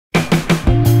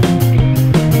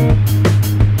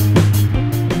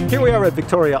are at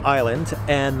Victoria Island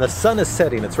and the sun is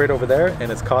setting. It's right over there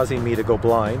and it's causing me to go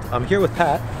blind. I'm here with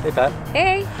Pat. Hey Pat.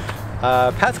 Hey.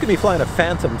 Pat's gonna be flying a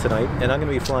Phantom tonight and I'm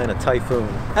gonna be flying a Typhoon.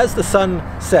 As the sun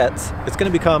sets, it's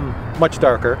gonna become much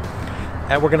darker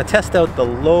and we're gonna test out the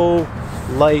low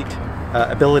light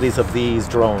abilities of these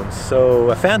drones. So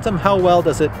a Phantom, how well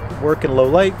does it work in low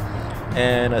light?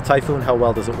 And a Typhoon, how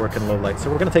well does it work in low light?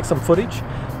 So we're gonna take some footage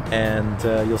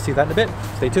and you'll see that in a bit.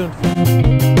 Stay tuned.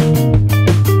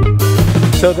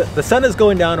 So the sun is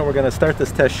going down and we're gonna start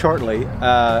this test shortly.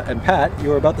 And Pat, you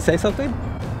were about to say something?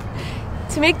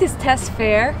 To make this test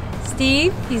fair,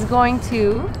 Steve, he's going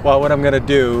to... Well, what I'm gonna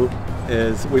do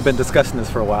is, we've been discussing this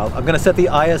for a while, I'm gonna set the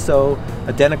ISO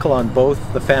identical on both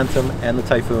the Phantom and the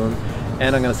Typhoon,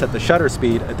 and I'm gonna set the shutter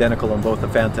speed identical on both the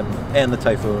Phantom and the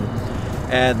Typhoon.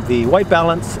 And the white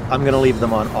balance, I'm gonna leave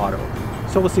them on auto.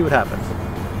 So we'll see what happens.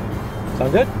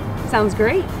 Sound good? Sounds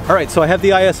great. All right, so I have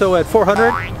the ISO at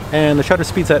 400 and the shutter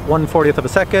speed's at 1/40th of a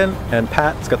second, and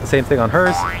Pat's got the same thing on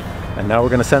hers. And now we're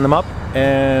gonna send them up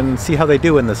and see how they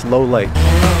do in this low light.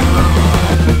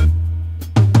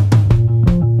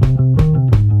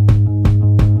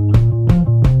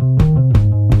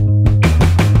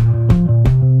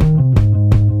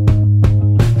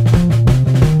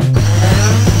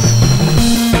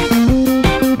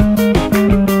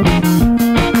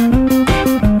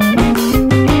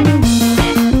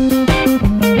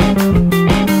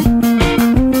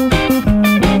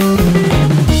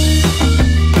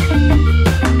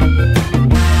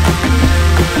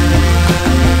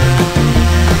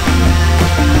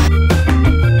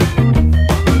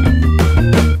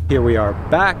 Here we are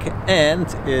back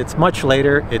and it's much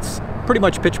later. It's pretty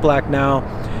much pitch black now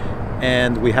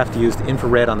and we have to use the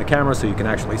infrared on the camera so you can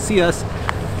actually see us.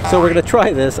 So we're gonna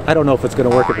try this. I don't know if it's gonna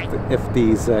work if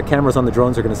these cameras on the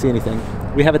drones are gonna see anything.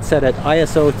 We have it set at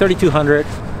ISO 3200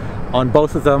 on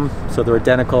both of them, so they're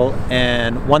identical,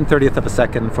 and 1/30th of a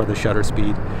second for the shutter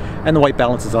speed. And the white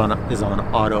balance is on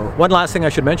auto. One last thing I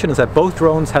should mention is that both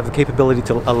drones have the capability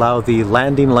to allow the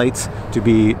landing lights to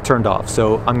be turned off.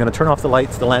 So I'm gonna turn off the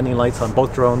lights, the landing lights on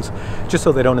both drones, just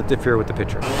so they don't interfere with the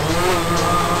picture.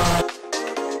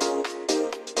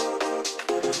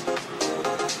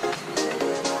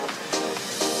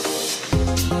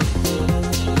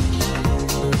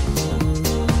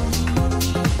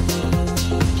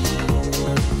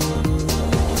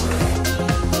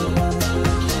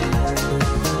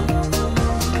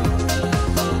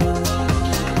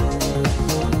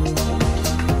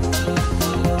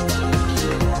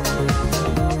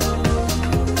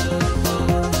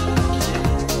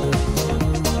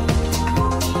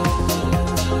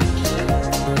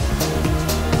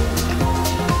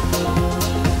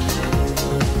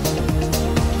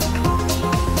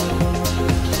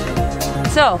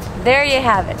 So, there you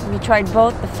have it. We tried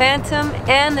both the Phantom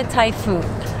and the Typhoon.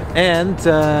 And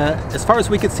as far as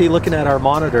we could see looking at our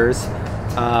monitors,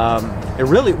 we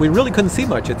really couldn't see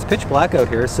much. It's pitch black out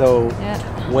here, so yeah.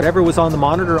 Whatever was on the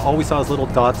monitor, all we saw is little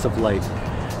dots of light.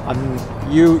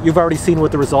 You've already seen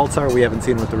what the results are. We haven't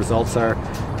seen what the results are.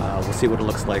 We'll see what it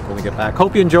looks like when we get back.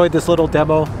 Hope you enjoyed this little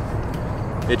demo.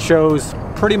 It shows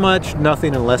pretty much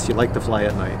nothing unless you like to fly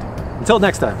at night. Until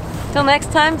next time. Till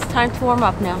next time, it's time to warm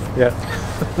up now. Yeah.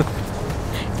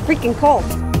 It's freaking cold.